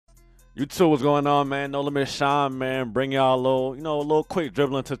You too, what's going on, man? NoLimitShawn, man. Bring y'all a little, a little quick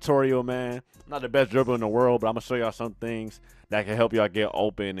dribbling tutorial, man. I'm not the best dribbler in the world, but I'm gonna show y'all some things that can help y'all get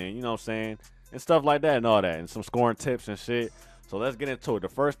open and you know what I'm saying, and stuff like that and all that, and some scoring tips and shit. So let's get into it. The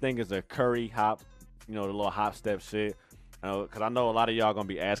first thing is the Curry hop, the little hop step shit. Cause I know a lot of y'all gonna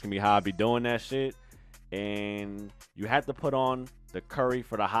be asking me how I be doing that shit, and you have to put on the Curry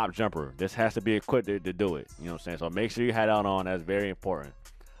for the hop jumper. This has to be equipped to do it. You know what I'm saying? So make sure you have that on. That's very important.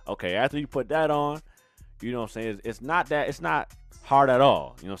 Okay, after you put that on, you know what I'm saying, it's not hard at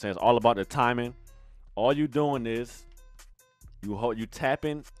all. You know what I'm saying? It's all about the timing. All you doing is you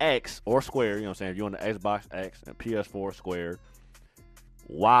tapping X or square, you know what I'm saying? If you're on the Xbox X and PS4 square,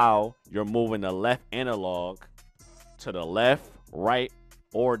 while you're moving the left analog to the left, right,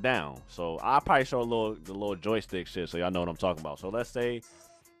 or down. So I'll probably show the little joystick shit so y'all know what I'm talking about. So let's say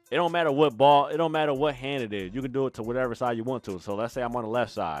it don't matter what ball, it don't matter what hand it is. You can do it to whatever side you want to. So let's say I'm on the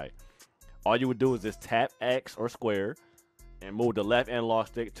left side. All you would do is just tap X or square and move the left analog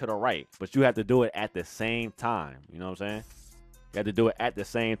stick to the right. But you have to do it at the same time. You know what I'm saying? You have to do it at the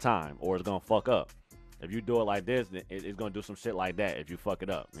same time or it's going to fuck up. If you do it like this, then it's going to do some shit like that if you fuck it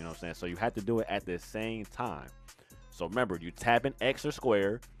up. You know what I'm saying? So you have to do it at the same time. So remember, you tapping X or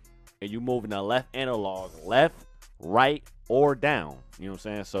square and you moving the left analog left, right, or down. You know what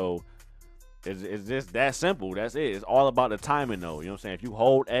I'm saying? So it's just that simple. That's it. It's all about the timing, though. You know what I'm saying? If you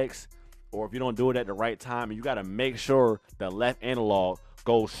hold X or if you don't do it at the right time, you got to make sure the left analog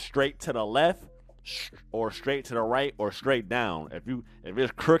goes straight to the left or straight to the right or straight down. If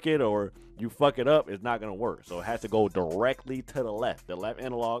it's crooked or you fuck it up, it's not going to work. So it has to go directly to the left. The left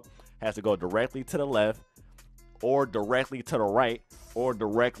analog has to go directly to the left or directly to the right or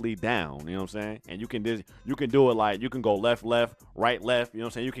directly down. You know what I'm saying? And you can do it like you can go left, right, left. You know what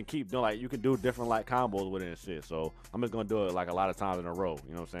I'm saying? You can keep doing you can do different like combos with it and shit. So I'm just gonna do it like a lot of times in a row.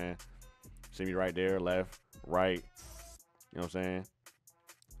 You know what I'm saying? See me right there, left, right. You know what I'm saying?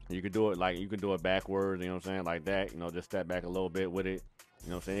 You can do it backwards. You know what I'm saying? Like that. Just step back a little bit with it. You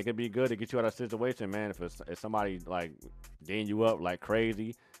know what I'm saying? It could be good to get you out of a situation, man. If somebody like getting you up like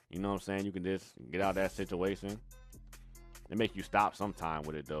crazy, you know what I'm saying? You can just get out of that situation. It make you stop sometime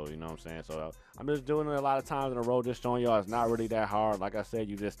with it though, you know what I'm saying? So I'm just doing it a lot of times in a row, just showing y'all it's not really that hard. Like I said,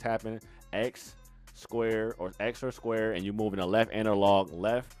 you just tapping X square or X or square and you moving the left analog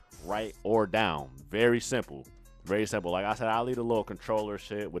left, right, or down. Very simple. Very simple. Like I said, I'll leave a little controller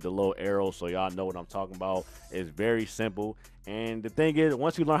shit with the little arrows so y'all know what I'm talking about. It's very simple. And the thing is,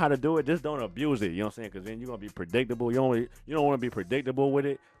 once you learn how to do it, just don't abuse it. You know what I'm saying? Because then you're going to be predictable. You don't want to be predictable with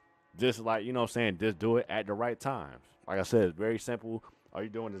it. Just like, you know what I'm saying, just do it at the right times. Like I said, it's very simple. All you're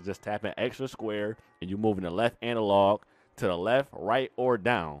doing is just tapping extra square and you're moving the left analog to the left, right, or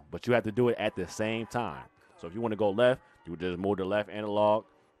down. But you have to do it at the same time. So if you want to go left, you would just move the left analog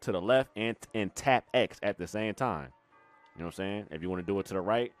to the left and tap X at the same time. You know what I'm saying? If you want to do it to the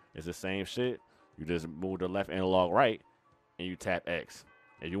right, it's the same shit. You just move the left analog right and you tap X.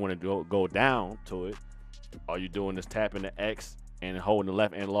 If you want to go down to it, all you're doing is tapping the X and holding the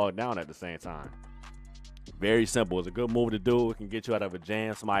left analog down at the same time. Very simple. It's a good move to do. It can get you out of a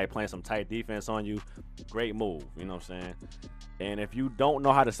jam. Somebody playing some tight defense on you. Great move. You know what I'm saying? And if you don't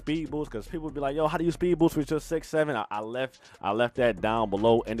know how to speed boost, because people be like, yo, how do you speed boost with your 6'7"? I left that down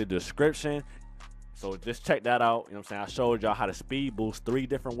below in the description. So just check that out. You know what I'm saying? I showed y'all how to speed boost 3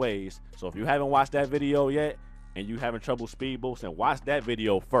 different ways. So if you haven't watched that video yet and you having trouble speed boosting, watch that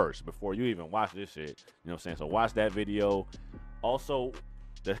video first before you even watch this shit. You know what I'm saying? So watch that video. Also,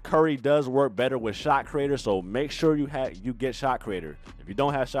 the Curry does work better with Shot Creator, so make sure you get Shot Creator. If you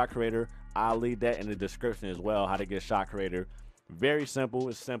don't have Shot Creator, I'll leave that in the description as well, how to get Shot Creator. Very simple.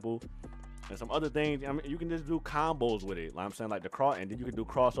 It's simple. And some other things, I mean, you can just do combos with it. Like I'm saying, like the cross, and then you can do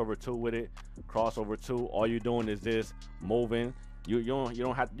crossover 2 with it. Crossover 2, all you're doing is just moving. You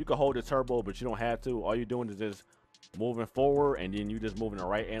don't have to, you can hold the turbo, but you don't have to. All you're doing is just moving forward, and then you just moving the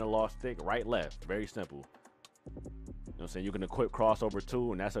right analog stick, right, left. Very simple. You know what I'm saying? You can equip crossover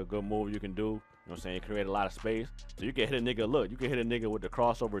 2, and that's a good move you can do. You know what I'm saying? You create a lot of space. So you can hit a nigga, look, you can hit a nigga with the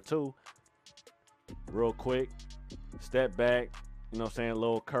crossover 2 real quick. Step back, you know what I'm saying?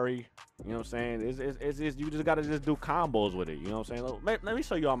 Little Curry, you know what I'm saying? It's you just got to just do combos with it. You know what I'm saying? Look, let me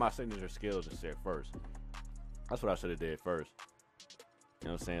show you all my signature skills and shit first. That's what I should have did first. You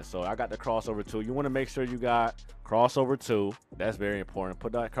know what I'm saying? So I got the crossover 2. You want to make sure you got crossover 2. That's very important.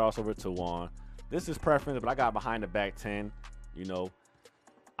 Put that crossover 2 on. This is preference, but I got behind the back 10, you know,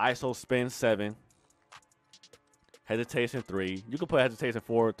 ISO spin 7, hesitation 3. You can put hesitation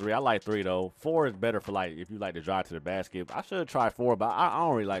 4 or 3. I like 3 though. 4 is better for like if you like to drive to the basket. I should have tried 4, but I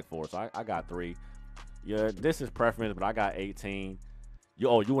don't really like 4, so I got 3. Yeah, this is preference, but I got 18.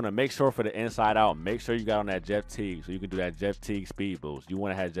 You want to make sure for the inside out, make sure you got on that Jeff Teague, so you can do that Jeff Teague speed boost. You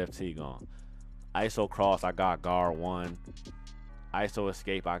want to have Jeff Teague on. ISO cross, I got guard 1. ISO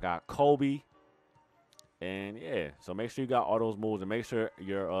escape, I got Kobe. And yeah, so make sure you got all those moves, and make sure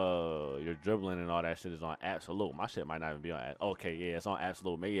your dribbling and all that shit is on absolute. My shit might not even be on. Okay, yeah, it's on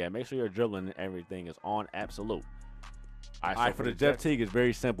absolute. Make sure your dribbling and everything is on absolute. All right, so for the Jeff Teague, it's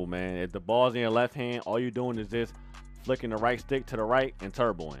very simple, man. If the ball's in your left hand, all you're doing is just flicking the right stick to the right and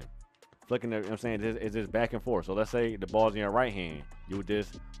turboing. Flicking the, you know what I'm saying, it's just back and forth. So let's say the ball's in your right hand, you would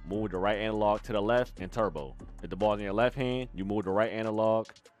just move the right analog to the left and turbo. If the ball's in your left hand, you move the right analog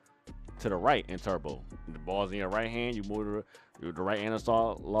to the right and turbo. If the ball's in your right hand, you move the right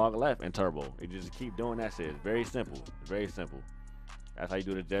analog left and turbo. You just keep doing that shit. It's very simple. It's very simple. That's how you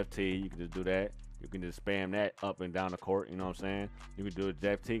do the Jeff Teague. You can just do that. You can just spam that up and down the court. You know what I'm saying? You can do a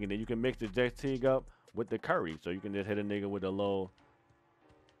Jeff Teague, and then you can mix the Jeff Teague up with the Curry. So you can just hit a nigga with a low,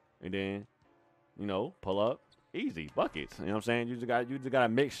 and then, you know, pull up. Easy. Buckets. You know what I'm saying? You just gotta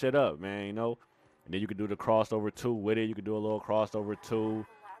mix shit up, man, you know? And then you can do the crossover 2 with it. You can do a little crossover 2.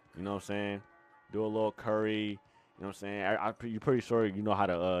 You know what I'm saying? Do a little Curry. You know what I'm saying? You're pretty sure you know how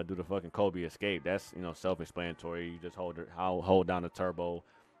to do the fucking Kobe escape. That's, you know, self-explanatory. You just hold down the turbo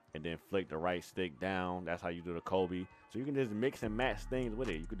and then flick the right stick down. That's how you do the Kobe. So you can just mix and match things with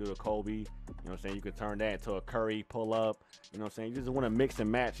it. You can do the Kobe. You know what I'm saying? You can turn that into a Curry pull up. You know what I'm saying? You just want to mix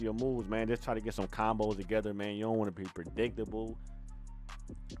and match your moves, man. Just try to get some combos together, man. You don't want to be predictable.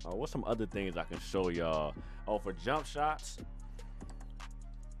 What's some other things I can show y'all? Oh, for jump shots,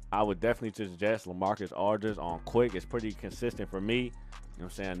 I would definitely suggest LaMarcus Aldridge on quick. It's pretty consistent for me. You know what I'm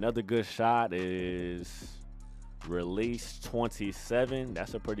saying? Another good shot is release 27.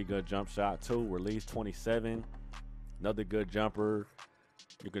 That's a pretty good jump shot too. Release 27. Another good jumper.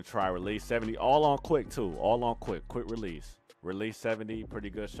 You can try release 70. All on quick too. All on quick. Quick release. Release 70. Pretty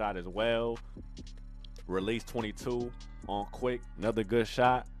good shot as well. Release 22 on quick. Another good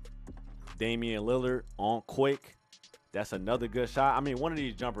shot. Damian Lillard on quick. That's another good shot. I mean, one of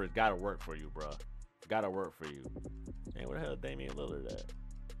these jumpers got to work for you, bro. Got to work for you. Man, where the hell Damian Lillard at?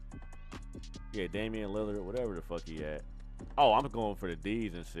 Yeah, Damian Lillard, whatever the fuck he at. Oh, I'm going for the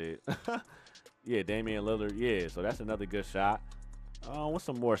D's and shit. Yeah, Damian Lillard. Yeah, so that's another good shot. What's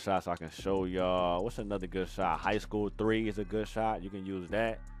some more shots I can show y'all? What's another good shot? High school 3 is a good shot. You can use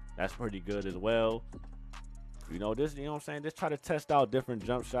that. That's pretty good as well. You know, this, you know what I'm saying? Just try to test out different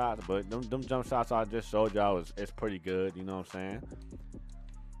jump shots, but them jump shots I just showed y'all is pretty good, you know what I'm saying?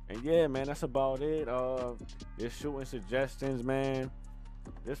 And yeah, man, that's about it. Just shooting suggestions, man.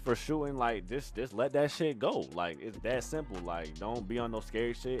 Just for shooting, like, just let that shit go. Like, it's that simple. Like, don't be on no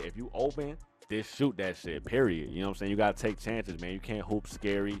scary shit. If you open, just shoot that shit, period. You know what I'm saying? You gotta take chances, man. You can't hoop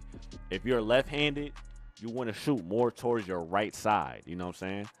scary. If you're left-handed, you want to shoot more towards your right side. You know what I'm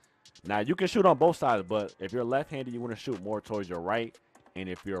saying? Now, you can shoot on both sides, but if you're left-handed, you want to shoot more towards your right. And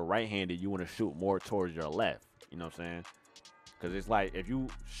if you're right-handed, you want to shoot more towards your left. You know what I'm saying? Because it's like, if you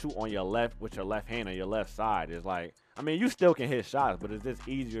shoot on your left with your left hand on your left side, it's like, I mean, you still can hit shots, but it's just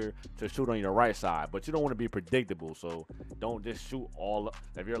easier to shoot on your right side. But you don't want to be predictable, so don't just shoot all.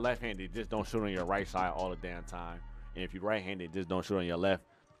 If you're left-handed, just don't shoot on your right side all the damn time. And if you're right-handed, just don't shoot on your left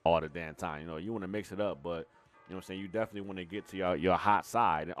all the damn time. You know, you want to mix it up, but you know what I'm saying? You definitely want to get to your hot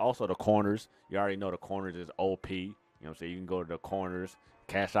side. And also the corners. You already know the corners is OP. You know what I'm saying? You can go to the corners,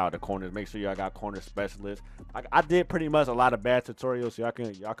 cash out the corners. Make sure y'all got corner specialists. I did pretty much a lot of bad tutorials, so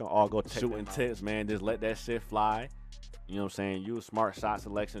y'all can all go shooting tips, man. Just let that shit fly. You know what I'm saying? Use smart shot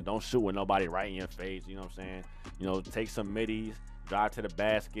selection. Don't shoot with nobody right in your face. You know what I'm saying? You know, take some middies. Drive to the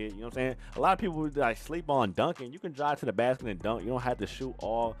basket. You know what I'm saying? A lot of people like sleep on dunking. You can drive to the basket and dunk. You don't have to shoot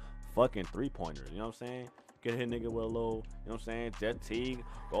all fucking three-pointers. You know what I'm saying? Get hit nigga with a little, you know what I'm saying, Jet Teague,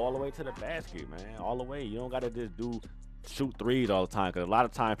 go all the way to the basket, man, all the way. You don't got to just shoot threes all the time, because a lot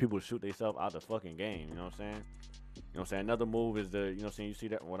of times people shoot themselves out the fucking game, you know what I'm saying? You know what I'm saying? Another move is you know what I'm saying, you see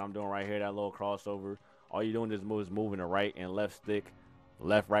that, what I'm doing right here, that little crossover. All you're doing is moving the right and left stick,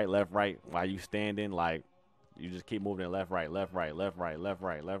 left, right, while you standing, like, you just keep moving it left, right, left, right, left, right, left,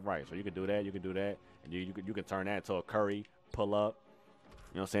 right, left, right. So you can do that, and you can turn that into a Curry, pull up.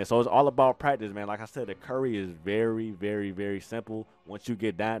 You know what I'm saying? So it's all about practice, man. Like I said, the Curry is very, very, very simple. Once you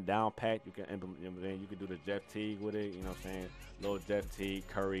get down packed, you can implement, you know what I'm saying? You can do the Jeff Teague with it, you know what I'm saying? Little Jeff Teague,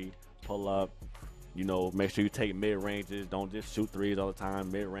 Curry, pull up. You know, make sure you take mid-ranges. Don't just shoot threes all the time.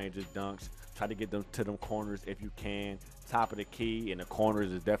 Mid-ranges, dunks. Try to get them to them corners if you can. Top of the key and the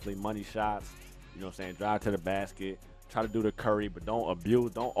corners is definitely money shots. You know what I'm saying? Drive to the basket. Try to do the Curry, but don't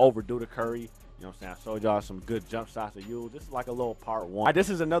overdo the Curry. You know what I'm saying? I showed y'all some good jump shots to use. This is like a little part 1. Right,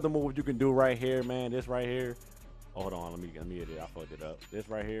 this is another move you can do right here, man. This right here. Oh, hold on, let me edit it. I fucked it up. This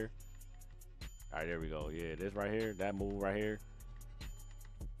right here. All right, there we go. Yeah, this right here, that move right here.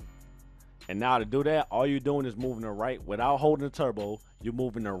 And now to do that, all you're doing is moving the right, without holding the turbo, you're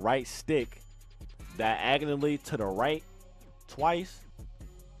moving the right stick diagonally to the right twice,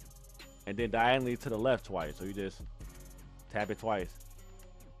 and then diagonally to the left twice. So you just tap it twice.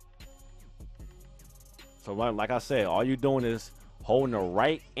 So like I said, all you're doing is holding the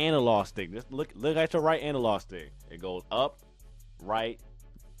right analog stick. Just look at your right analog stick. It goes up, right,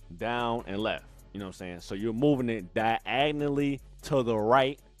 down, and left. You know what I'm saying? So you're moving it diagonally to the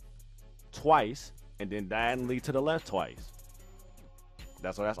right twice, and then diagonally to the left twice.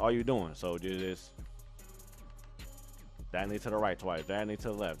 That's all you're doing. So just diagonally to the right twice, diagonally to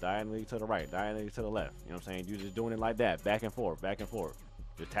the left, diagonally to the right, diagonally to the left. You know what I'm saying? You're just doing it like that, back and forth, back and forth.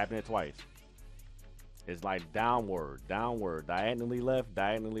 Just tapping it twice. It's like downward, downward, diagonally left,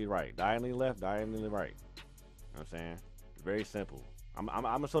 diagonally right, diagonally left, diagonally right. You know what I'm saying? Very simple. I'm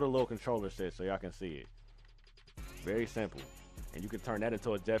gonna show the little controller shit so y'all can see it. Very simple. And you can turn that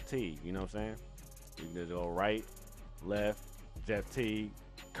into a Jeff T, you know what I'm saying? You can just go right, left, Jeff T,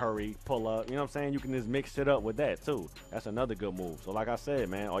 Curry, pull up, you know what I'm saying? You can just mix it up with that too. That's another good move. So like I said,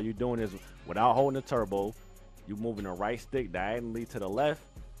 man, all you doing is, without holding the turbo, you moving the right stick diagonally to the left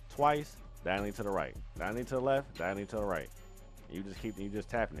twice, diagonally to the right, diagonally to the left, diagonally to the right. And you just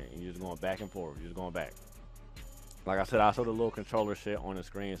tapping it, and you're just going back and forth, you're just going back. Like I said, I'll show the little controller shit on the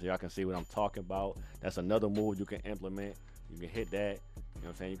screen so y'all can see what I'm talking about. That's another move you can implement. You can hit that, you know what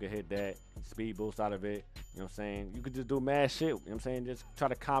I'm saying? You can hit that, speed boost out of it, you know what I'm saying? You could just do mad shit, you know what I'm saying? Just try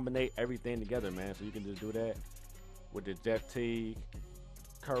to combine everything together, man. So you can just do that with the Jeff T,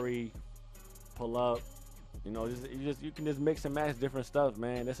 Curry, pull up, you know, you can just mix and match different stuff,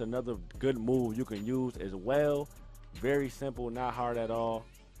 man. That's another good move you can use as well. Very simple, not hard at all.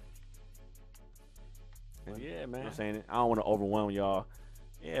 And yeah, man, you know what I'm saying? I don't want to overwhelm y'all.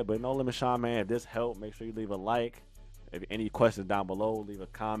 Yeah, but NoLimitShawn, man, if this helped, make sure you leave a like. If any questions down below, leave a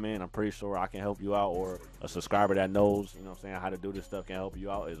comment. I'm pretty sure I can help you out, or a subscriber that knows, you know what I'm saying, how to do this stuff can help you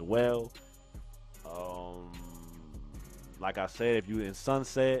out as well. Like I said, if you in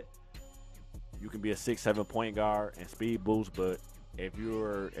Sunset, you can be a 6'7" point guard and speed boost, but if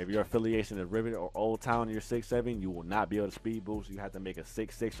your affiliation is Rivet or Old Town and you're 6'7", you will not be able to speed boost. You have to make a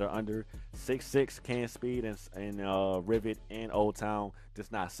 6'6" or under. 6'6" can speed in Rivet and Old Town,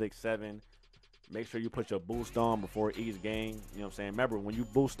 just not 6'7". Make sure you put your boost on before each game. You know what I'm saying? Remember, when you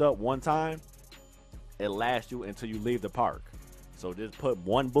boost up one time, it lasts you until you leave the park. So just put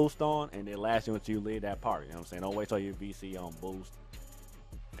one boost on, and it lasts you until you leave that park. You know what I'm saying? Don't wait till your VC on boost.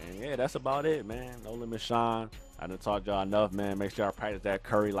 And yeah, that's about it, man. NoLimitShawn. I done taught y'all enough, man. Make sure I practice that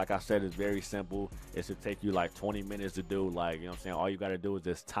Curry. Like I said, it's very simple. It should take you like 20 minutes to do. Like, you know what I'm saying? All you got to do is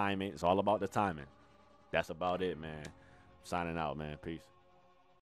just time it. It's all about the timing. That's about it, man. Signing out, man. Peace.